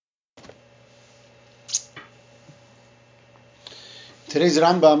Today's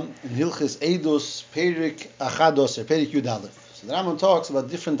Rambam in Hilchis Eidus, Perik Achados, or Perik Yud Aleph. So the Rambam talks about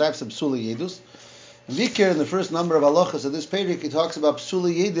different types of Psuli Eidus. And Vikir, in the first number of halachas of this Perik, he talks about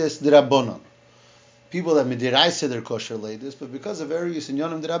Psuli Eidus D'Rabbanan. People that Midiraisa they're kosher ladies, but because of various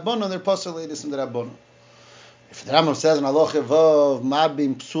inyonim D'Rabbanan, they're passer ladies and D'Rabbanan. If the Rambam says in halacha vav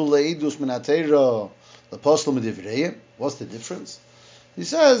Mabim Psuli Eidus Minateira L'Apostle Midivreim, what's the difference? He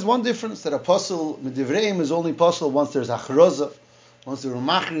says one difference, that Apostle Midivreim is only possible once there's achroza. Once the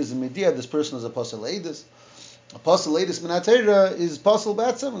Ramachir is a Mediyah, this person is Apostle Eidus. Apostle Eidus Minatera is Apostle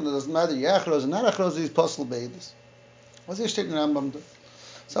Batsam, and it doesn't matter, Yachros and not Achros, he's Apostle Beidus. What's the Shteit in Rambam do?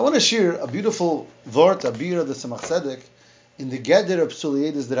 So I want to share a beautiful Vort, a beer of the Tzemach Tzedek, in the Geder of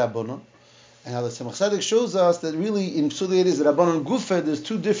Psuli Eidus D'Rabbanan, and how the Tzemach Tzedek shows us that really in Psuli Eidus D'Rabbanan Gufa, there's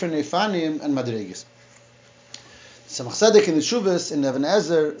two different Efanim and Madregis. Tzemach Tzedek in the Shuvas, in Even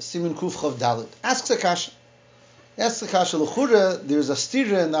Ezer, Simin Kuf Chav Dalet, asks a kasha. There's a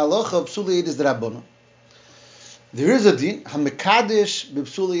stira in the halacha of Psuli Eidus D'Rabbanan. There is a din, ha-mekadesh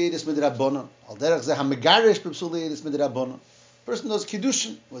b'psuli Eidus midrabbanan. Al derech zeh ha-megarish b'psuli Eidus midrabbanan. Person does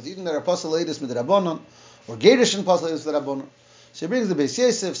kiddushin, with either their apostle Eidus midrabbanan, or gerishin apostle Eidus midrabbanan. So he brings the Beis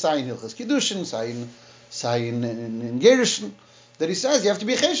Yosef, Sayin Hilchas Kiddushin, Sayin in gerishin, that he says you have to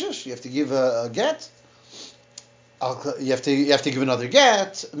be cheshesh, you have to give a get, you have to give another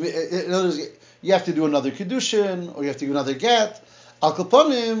get. In other words, you have to do another kiddushin, or you have to do another get. Al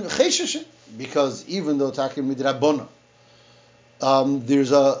kaponim chesheshin, because even though takim midrabbana,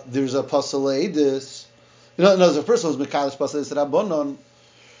 there's a pasal eidus. In other words, a person who's mekadosh pasal eidus rabbanon.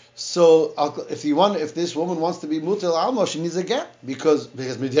 So if this woman wants to be mutal alma, she needs a get because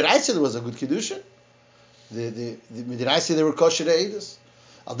midiraisa there was a good kiddushin. The midiraisa they were kosher eidus.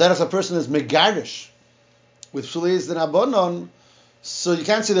 Al derech a person is megarish with psuli eidus rabbanon. So you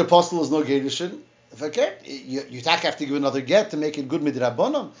can't say the apostle is no gerushin. If I can't, you have to give another get to make it good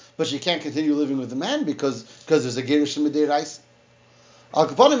midrabbanon, but you can't continue living with the man because there's a gerushin midiraisa. Al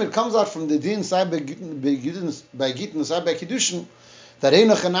kaponim, it comes out from the din side by gitin side by kiddushin that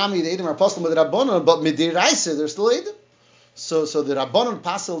eino chanami the edim are apostle midrabbanon, but midiraisa they're still edim. So the rabbanon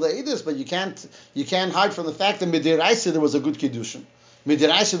passel the edis, but you can't hide from the fact that midiraisa there was a good kiddushin,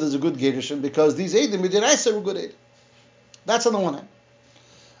 midiraisa there's a good gerushin because these edim midiraisa were good edim. That's on the one hand.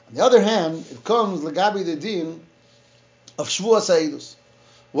 On the other hand, it comes legabi the din of Shvuas Eidus.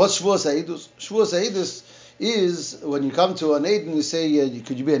 What's Shvuas Eidus? Shvuas Eidus is when you come to an aid and you say,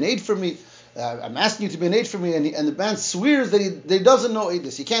 "Could you be an aid for me? I'm asking you to be an aid for me," and the man swears that he doesn't know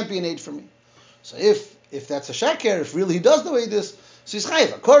Eidus. He can't be an aid for me. So if that's a shaker, if really he does know Eidus, so he's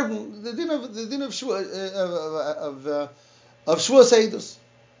chayiv according the din of Shvuas Eidus.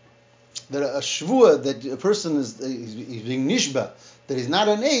 That a shvua that a person is he's being nishba that he's not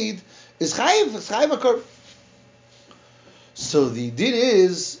an aid is chayiv akor. So the din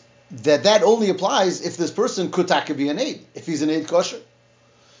is that only applies if this person could be an aid, if he's an aid kosher.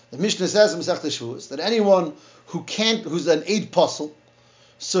 The Mishnah says in Masechta Shavuos that anyone who's an aid puzzle,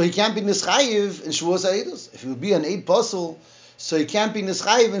 so he can't be nischayiv in Shavuos Eidus. If he would be an aid puzzle, so he can't be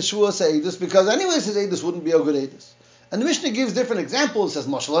nischayiv in Shavuos Eidus because anyways his eidus wouldn't be a good eidus. And the Mishnah gives different examples. It says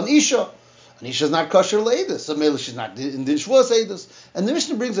mashal an isha. And Isha is not kosher leidus, so maybe she's not in din shvuas eidus. And the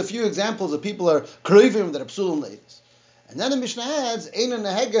Mishnah brings a few examples of people are kroivim that are psulim leidus. And then the Mishnah adds eina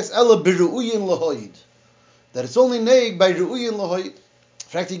neheges ela beruuyin lahoid, that it's only neig by ruuyin lahoid.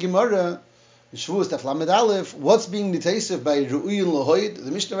 Frakti Gemara in Shavuos Daf Lamed Aleph, what's being nitasiv by ruuyin lahoid?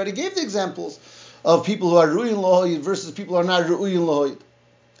 The Mishnah already gave the examples of people who are ruuyin lahoid versus people who are not ruuyin lahoid.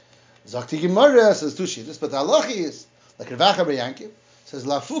 Zakti Gemara says two shittas, but the halachi is like Rav Acha bar Yankiv says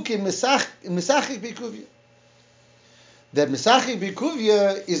lafuki misachik bikuvia. That misachik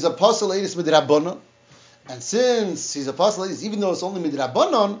bikuvia is apostle eidus midrabbanon, and since he's apostle eidus, even though it's only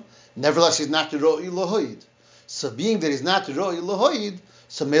midrabbanon, nevertheless he's not the ro'i lahoid. So being that he's not the ro'i lahoid,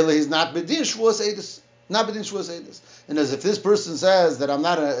 so mele he's not bedin shvuas eidus, not bedin shvuas eidus. And as if this person says that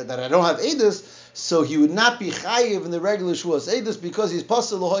that I don't have eidus, so he would not be chayiv in the regular shvuas eidus because he's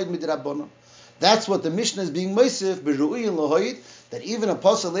apostle lahoid midrabbanon. That's what the Mishnah is being meisif beru'in lahoid, that even a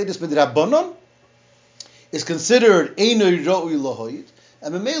pasal eidus midrabbanon is considered einoi ro'ui lahoid,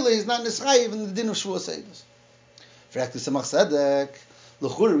 and memele is not nischayiv in the din of shvuas eidus. For the Tzemach Tzedek,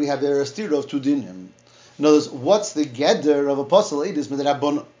 l'chur we have there a stira of two dinim. In other words, what's the geder of a pasal eidus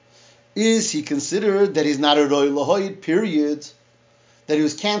midrabbanon? Is he considered that he's not a ro'ui lahoid? Period. That he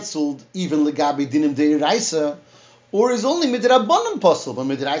was cancelled even legabi dinim deiraisa, or is only midrabbanon pasal, but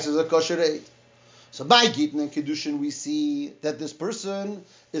midraisa is a kosher eid. So by Gittin and Kiddushin we see that this person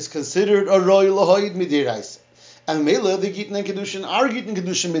is considered a roy lahoid midiraisa. And Mela, the Gittin and Kiddushin are Gittin and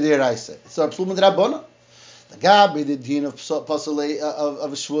Kiddushin midiraisa. It's a psul midrabbanon. The Gabi, the din of Pasale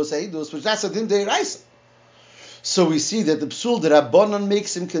of Shavuos Eidus, which that's a din deiraisa. So we see that the psul the Rabbanon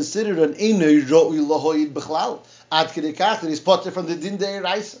makes him considered an einoi ro'i lahoid b'chlal ad kedekach that he's potter from the din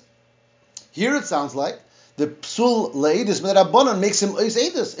deiraisa. Here it sounds like the psul leidus with Rabbanon makes him ois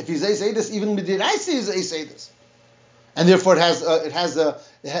eidus. If he's ois eidus, even with deiraisa is ois eidus, and therefore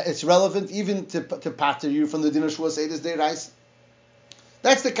it's relevant even to pater you from the din of Shavuos Eidus deiraisa.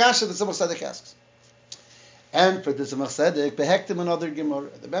 That's the kasha that Tzemach Tzedek asks. And for the Tzemach Tzedek, behektim another Gemara.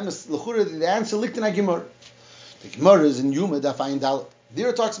 The Bemis l'chura, the answer liegt in a Gemara. The Gemara is in Yuma Daf Ayin Dalet. There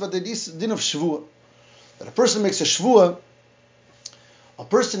it talks about the din of Shvuah. That a person makes a Shvuah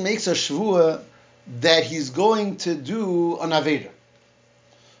that he's going to do an Aveda.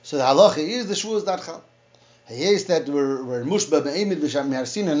 So the halacha is the Shvuah is not chal. He is that we're mushba be'emid v'sham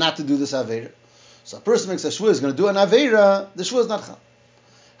meharsina not to do this Aveda. So a person makes a Shvuah is going to do an Aveda, the Shvuah is not chal.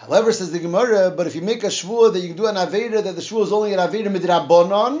 However, says the Gemara, but if you make a Shvuah that you can do an Aveda, that the Shvuah is only an Aveda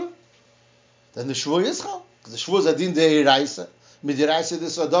midrabanon, then the Shvuah is chal. Because the Shvuah is a din deiraisa. Midiraisa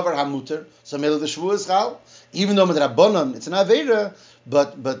this is a davar hamuter. So maybe the Shvuah is chal. Even though midrabanon it's an Aveda,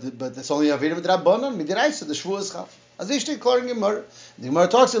 but it's only Aveda midrabanon, midiraisa, the Shvuah is chal. As they state clear in Gemara. The Gemara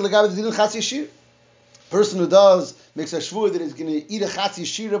talks about the din chatzi shir. Person who makes a Shvuah that is going to eat a chatzi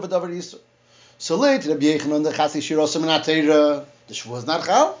shir of a davar yisur. So later, Rabbi Yechanan, the chatzi shir also minatera. The Shvuah is not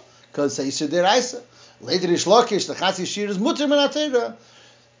chal, because it's a deraisa. Later, Rish Lakish, the chatzi shir is muter minatera.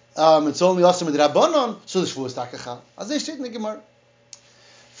 It's only also midrabanon, so the Shvuah is taka chal. As they state in the Gemara.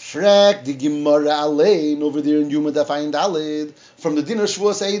 Frek the Gemara alein over there in Yuma Daf Ayin Daled from the din of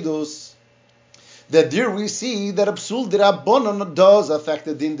Shavuos Eidus. That there we see that a psul derabanon does affect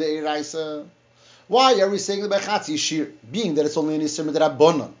the din deiraisa. Why are we saying about chatzi shir? Being that it's only an isser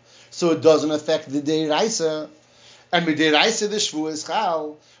midrabanon, so it doesn't affect the deiraisa. And with deiraisa the Shvuah is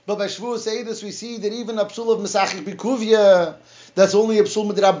chal. But by Shavuos Eidus we see that even a psul of Mesachik Bikuvia, that's only a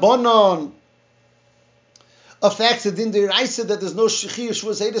psul midrabanon, affects the din deiraisa, that there's no shechiyah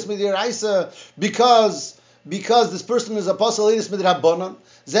Shavuos Eidus midrabanon because this person is apostle Eidus midrabanon.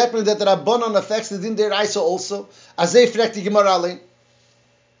 Zeppelin that the Rabbanon affects the din deiraisa also. As they frek the Gemara alein.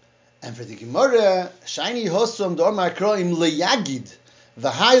 And for the Gemara, shiny hosum dor makroim leyagid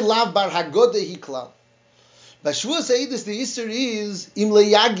v'hai lav bar hagoda hiklal. By Shavuos Eidus, the Isser is im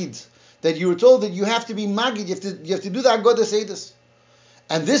leyagid, that you were told that you have to be magid, you have to do the Hagodah Eidus.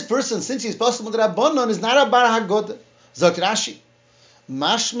 And this person, since he's possible to Rabbanon, is not a bar Hagodah. Zok Rashi,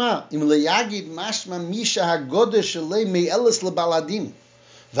 mashma im leyagid mashma misha Hagodah shelei me'eles lebaladin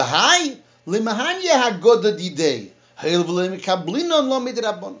v'hai lemahanya Hagodah didei hayil v'lei mekablinon lo mid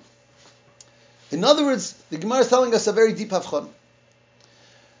Rabbanon. In other words, the Gemara is telling us a very deep havchon.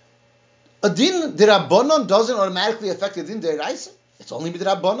 A din d'Rabbanon doesn't automatically affect the din d'Oraisa. It's only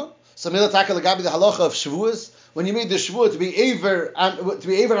b'Rabbanon. So Mila Taka Lagabi the halacha of Shavuos, when you made the Shavuot to be aver on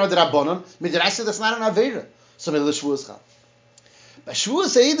the Rabbanon, midraisa that's not an avera. So Mila Shavuos chal. By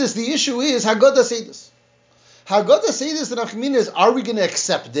Shavuos Eidus, the issue is Hagodah Eidus. Hagodah Eidus, the nafkamina is, are we going to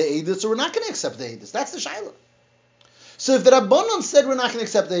accept the Eidus or we're not going to accept the Eidus? That's the shayla. So if the Rabbanon said we're not going to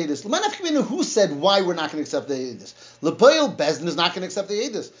accept the Eidus, who said why we're not going to accept the Eidus? Lepoil, Bezdin is not going to accept the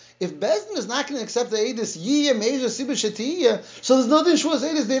Eidus. If Bezdin is not going to accept the Eidus, so there's no din Shavuos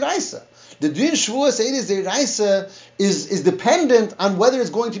Eidus deiraisa. The din Shavuos Eidus deiraisa is dependent on whether it's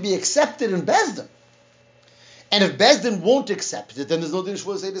going to be accepted in Bezdin. And if Bezdin won't accept it, then there's no din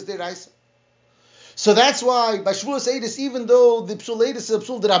Shavuos Eidus deiraisa. So that's why by Shavuos Eidus, even though the Psul Eidus is a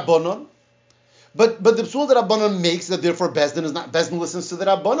Psul D'Rabbanon, but the psul that Rabbanon makes that therefore Bezdin is not, Bezdin listens to the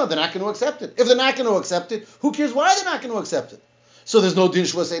Rabbanon, they're not going to accept it. If they're not going to accept it, who cares why they're not going to accept it? So there's no din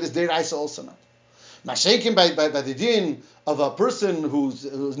Shavuos Eidus deiraisa also not. Mashaken by the din of a person who's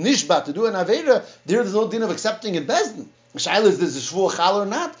nishba to do an avera, there's no din of accepting in Bezdin. Shaila is this a Shavuot chal or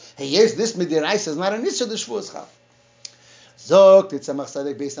not? Hey, yes, this midiraisa is not an issue, the Shavuot chal. Zok, it's a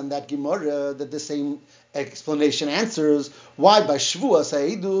machsadek based on that Gemara that the same explanation answers why by Shavuos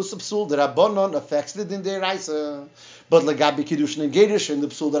Eidus psul the Rabbanon affects the din deiraisa, but legabi kiddushin and gerushin the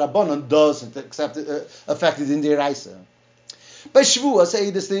psul the Rabbanon doesn't affect the din deiraisa. By Shavuos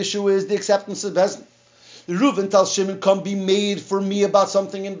Eidus the issue is the acceptance of Bezdin. The Reuven tells Shimon, "Come be made for me about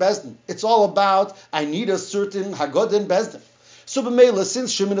something in Bezdin." It's all about I need a certain Hagodah in Bezdin. So b'meila,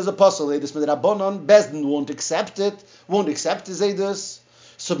 since Shimon is apostle Eidus with Rabbanon, Bezdin won't accept his Eidus.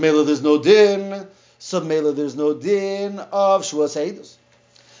 So b'meila there's no din. So b'meila there's no din of Shavuos Eidus.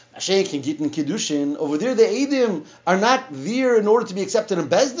 Mashiach can get in Kiddushin. Over there the Eidim are not there in order to be accepted in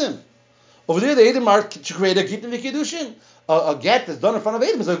Bezdin. Over there the Eidim are to create a get in the Kiddushin. A get that's done in front of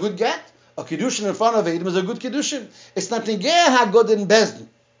Eidim is a good get. A Kiddushin in front of Eidim is a good Kiddushin. It's not Negeh Hagodah in Bezdin.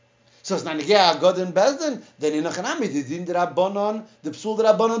 So So it's not Negea God in Bezdin. Then in Achanami, the Din Rabbanon, the Psul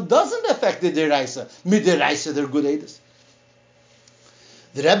Rabbanon doesn't affect the Deraisa. Mideraisa, they're good Eidos.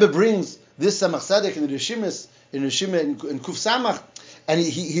 The Rebbe brings this Samach Tzedek in the Rishimis, in Kuf Samach, and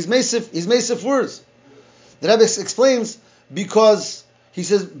he's Mesif words. The Rebbe explains because he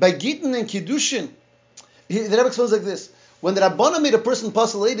says by Gittin and Kiddushin, the Rebbe explains like this: when the Rabbana made a person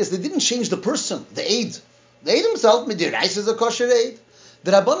Pasal Eidus, they didn't change the person, the Eid. The Eid himself, Midiraisa is a kosher Eid. The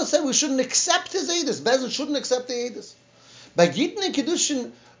Rabbana said we shouldn't accept his Eidus. Bezin shouldn't accept the Eidus. By Gittin and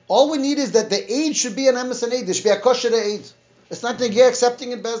Kiddushin, all we need is that the Eid should be an Emes and Eid. There should be a kosher Eid. It's not Negeh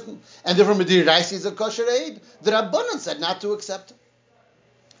accepting it Bezin. And therefore Midiraisa is a kosher Eid. The Rabbana said not to accept it.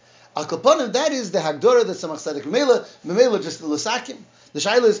 Al Kapanim, that is the Hagdorah that Samach Tzedek. Memela just the Lesakim. The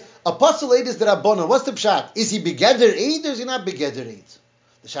Shaila is, Apostle Eid is the Rabbanon. What's the Pshat? Is he Begeder Eid or is he not Begeder Eid?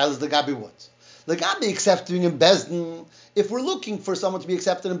 The Shaila is the Gabi what? The Gabi accepting in Bezdin. If we're looking for someone to be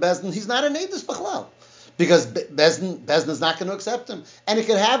accepted in Bezdin, he's not an Eidus B'chlal. Because Bezdin is not going to accept him. And it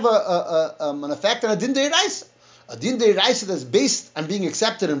could have an effect on a Din Deiraisa. A Din Deiraisa that's based on being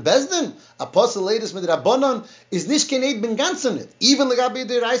accepted in Bezdin, Apostle Eidus Med Rabbanon, is Nishken Eid Ben Ganson it. Even the Gabi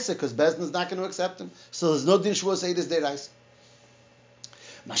Deiraisa, because Bezdin is not going to accept him. So there's no Din Shvuos Eidus Deiraisa.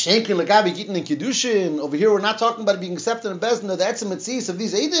 Mashenkin Lagabi Gittin and Kiddushin. Over here, we're not talking about being accepted in Bezdin. No, that's a mitzvah of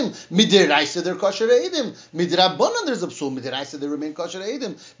these Eidim. Midiraisa, they're kosher Eidim. Midrabanan, there's a psul. Midiraisa, they remain kosher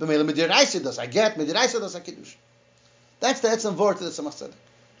Eidim. B'meila Midiraisa does I get. Midiraisa does I Kiddush. That's the etzem vort to the Samach Tzedek.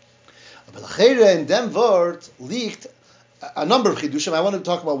 But l'cheira in dem vort leaked a number of Kiddushim. I want to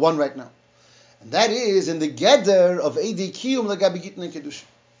talk about one right now, and that is in the Geder of Eidi Kiyum Lagabi Gittin and Kiddushin.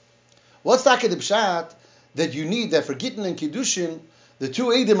 What's the pshat that you need that for Gittin and Kiddushin? The two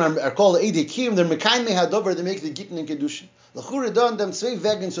Eidim are called Eidei Kiyum. They're Mekayim Mehadover. They make the Gittin and Kiddushin. L'chura don dem zwei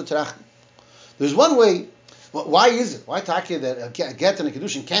Wegen zu trachten. There's one way. Why is it? Why take that a Get and a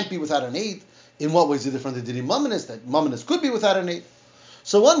Kiddushin can't be without an Eid? In what way is it different than the Mamanis? That Mamanis could be without an Eid.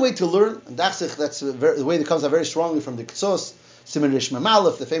 So one way to learn, and that's the way that comes out very strongly from the Ksos, Siman Reish Mem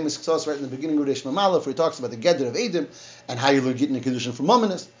Aleph, the famous Ksos right in the beginning of Reish Mem Aleph, where he talks about the Geder of Eidim and how you learn Gittin and Kiddushin from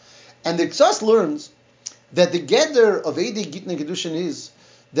Mamanis. And the Ksos learns that the Geder of Eidei Gittin and Kiddushin is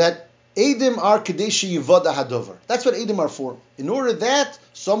that Eidim are Kadeshi Yivoda Hadover. That's what Eidim are for. In order that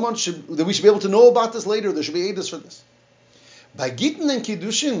we should be able to know about this later, there should be Eidus for this. By Gittin and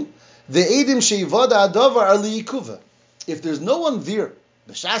Kiddushin, the Eidim Sheyivoda Hadover are Liyikuva. If there's no one there,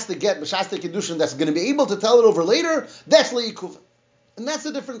 B'shas the Get, B'shas the Kiddushin, that's going to be able to tell it over later, that's Liyikuva. And that's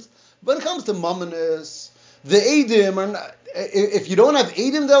the difference. When it comes to Mamanis, the Eidim are not, if you don't have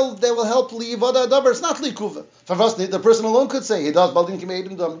Eidim, they will help Liyavoda Adabar. It's not Likuva. The person alone could say, he does Baldin Kim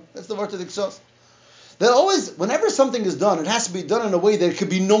Eidim Dam. That's the word of the Ksos. That always, whenever something is done, it has to be done in a way that it could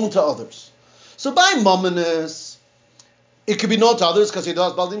be known to others. So by Mamanis, it could be known to others because he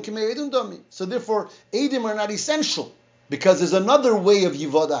does Baldin Kim Eidim Dam. So therefore, Eidim are not essential because there's another way of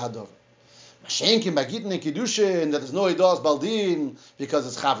Yivoda Hadavar. Mashenkin by Gittin and Kiddushin, that there's no Eidos Baldin because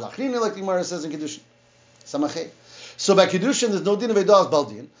it's Chav Lachrina, like the Gemara says in Kiddushin. Samachay. So by Kiddushin, there's no din of Eidos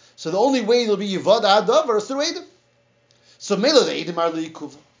Baldin. So the only way it'll be Yivoda Hadavar is through Eidim. So Mela the Eidim are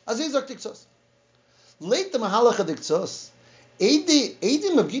Liyikuva. Azizak Diksos. Late the Mahalacha Diksos,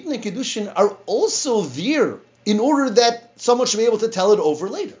 Eidim of Gittin and Kiddushin are also there in order that someone should be able to tell it over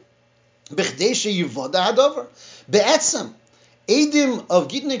later. Bechdeshe Yivoda Hadavar. Be'etzem. Eidim of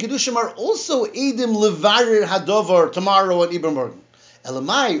Gittin and Kiddushin are also Eidim Levarir Hadavar tomorrow and Ibn Morgan.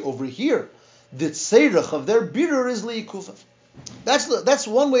 Elamai over here, the tzerach of their birur is Liyikuva. That's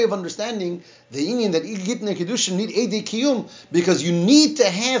one way of understanding the union that Gittin and Kiddushin need Eidei Kiyum, because you need to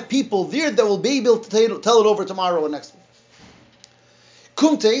have people there that will be able to tell it over tomorrow and next week.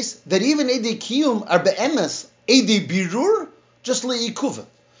 Kumtes, that even Eidei Kiyum are be'emes, Eidei birur, just Liyikuva.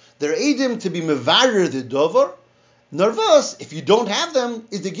 They're Eidim to be mevarir the dover. Nervous, if you don't have them,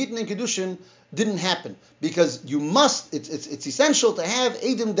 is the Gittin and Kiddushin didn't happen, because you must. It's essential to have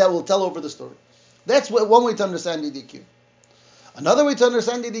Eidim that will tell over the story. That's one way to understand Eidei Kiyum. Another way to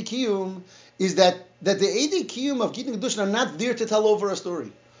understand Eidei Kiyum is that the Eidei Kiyum of Gittin and Kiddushin are not there to tell over a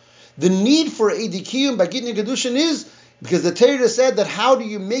story. The need for Eidei Kiyum by Gittin and Kiddushin is because the Torah said that how do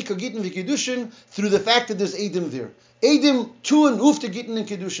you make a Gittin and Kiddushin through the fact that there's Eidim there. Eidim to and uf to Gittin and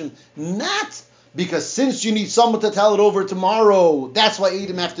Kiddushin, not because since you need someone to tell it over tomorrow, that's why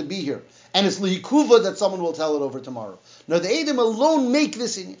Eidim have to be here. And it's Liyikuva that someone will tell it over tomorrow. Now the Eidim alone make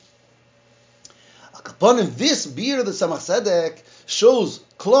this in you. Upon this beer, the Samach Tzedek shows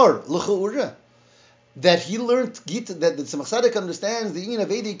Klor l'cha'ura that he learned that the Samach Tzedek understands the union of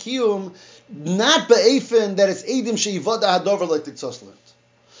Eidei Kiyum not be'efen that it's Eidim she'ivoda hadover like the Tzos learned.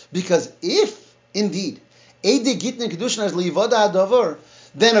 Because if indeed Eidei Gittin and Kiddushin is le'ivoda hadover,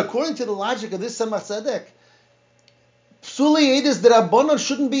 then according to the logic of this Samach Tzedek, Psuli Eidus D'Rabbanan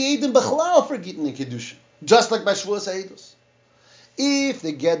shouldn't be Eidim B'chlal for Gittin and Kiddushin, just like by Shavuos Eidus. If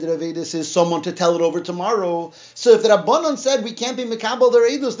the Geder of Eidus is someone to tell it over tomorrow, so if the Rabbanan said we can't be Mekabel their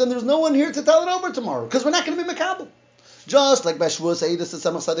Eidus, then there's no one here to tell it over tomorrow, because we're not going to be Mekabel. Just like by Shavuos Eidus, the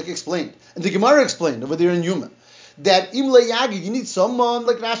Samach Tzedek explained, and the Gemara explained over there in Yuma, that Imle Yagi, you need someone,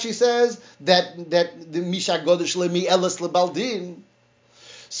 like Rashi says, that the Misha Godesh Lemi Elis Lebaldin.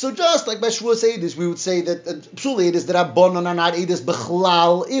 So just like by Shavuos Eidus, we would say that Psuli Eidus, the Rabbanon are not Eidus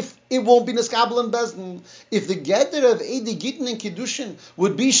B'chlal, if it won't be Neskabel and Bezdin. If the Geder of Eidi Gittin and Kiddushin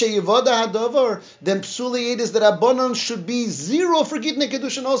would be Sheyivoda Hadovar, then Psuli Eidus, the Rabbanon should be 0 for Gittin and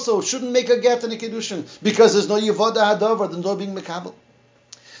Kiddushin also, shouldn't make a get in a Kiddushin, because there's no Yevoda Hadovar, there's no being Mekabel.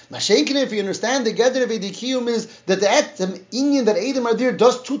 Mashenkin, if you understand, the Geder of Eidi Kiyum is that the Etzem, Inyan that Eidim are there,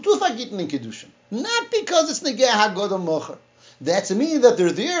 does tutufa Gittin and Kiddushin. Not because it's Negeh HaGodam Mocher. That's meaning that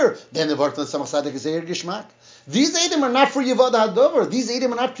they're there. Then the Vart of Samach Tzedek is Eir Gishmak. These Eidim are not for Yevoda Hadover. These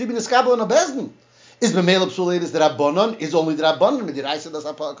Eidim are not to be Neskabel and a Bezdin. Is B'meil Psuli Eidus the Rabbanon? Is only the Rabbanon? Midiraisa das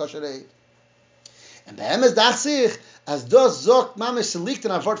Kosher Eid. And Be'emes dach sich, as das Zok Mamesh Selikt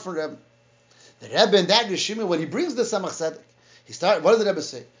in a Vart from Rebbe. The Rebbe in that Rishima, when he brings the Samach Tzedek, what does the Rebbe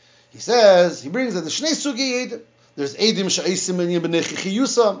say? He says, he brings that the Shnei Sugi Eidim. There's Eidim Sha'esim in Yibnei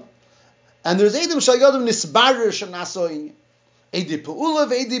Chiyusam. And there's Eidim Sha'yodim Nisbarer Shanasoin. Eidi Pe'ula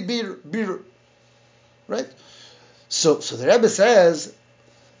ve'Eidi Bir. Right? So the Rebbe says,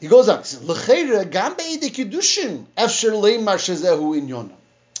 he goes on, he says, L'cheira gam be'Eidi Kiddushin, efsher leimar shezehu inyona.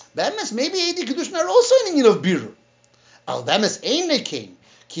 Be'emes, maybe Eidi Kiddushin are also in inyan of Bir. Al be'emes ein nekein,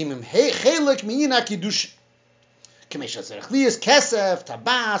 kimim chelek minyan ha-Kiddushin. K'mesh ha-tzarech liyis kesef,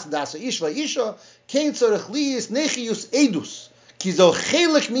 tabas, dasa ish va'isha, kein tzarech liyis nechius Eidus, ki zo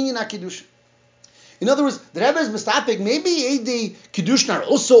chelek minyan ha-Kiddushin. In other words, the Rebbe is mistapik. Maybe Eidei Kiddushin are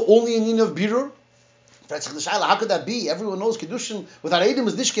also only in Yin of Birur. How could that be? Everyone knows Kiddushin without Eidim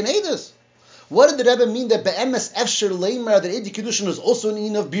is Nishkin Eidus. What did the Rebbe mean that Be'emes Efsher Leimer that Eidei Kiddushin is also in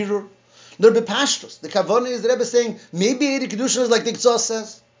Yin of Birur? They're Bepashtos. The Kavanah is the Rebbe saying maybe Eidei Kiddushin is like the Ktsos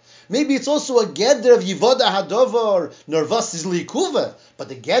says. Maybe it's also a Geder of Yivoda Hadovar Nervas is Likuva, but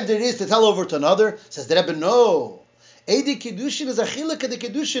the Geder is to tell over to another. Says the Rebbe, no. Eidei Kiddushin is a chilek of the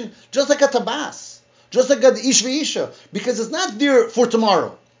Kiddushin, just like a Tabas. Just like the Ish V'Isha, because it's not there for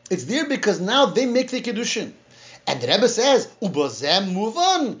tomorrow. It's there because now they make the Kiddushin. And the Rebbe says, Ubazem move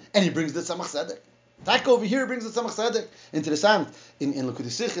on. And he brings the Samach Tzedek. Tak over here brings the Samach Tzedek. Interessant. In Lekutei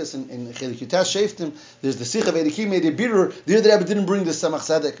Sichos, in Chelik Yutash Sheftim, there's the Sikha V'Edikim Eidei Birur. There the Rebbe didn't bring the Samach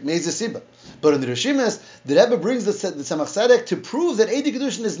Tzedek. Meize Siba. But in the Rishimas, the Rebbe brings the Samach Tzedek to prove that Eidei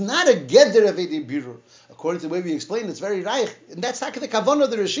Kiddushin is not a Geder of Eidei Birur. According to the way we explained, it's very reich. And that's like the Kavanah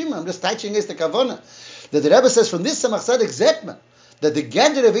of the Rishima. I'm just touching against the Kavanah. That the Rebbe says from this Samach Tzedek Zetman, that the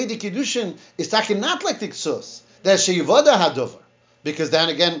Geder of Eidei Kiddushin is talking not like the Ksos. That's Sheyivoda Hadover. Because then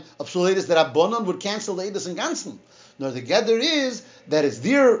again, a Psuli Eidus, the Rabbanon would cancel the Eidus in Gansen. Nor the Geder is that it's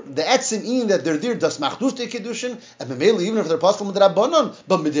there, the Etzim in that they're there, das Machdus de Kiddushin, and B'meila, even if they're possible with the Rabbanon,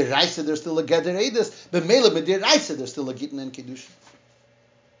 but Midiraisa, there's still a Geder Eidus. B'meila, Midiraisa, there's still a Gittin and Kiddushin.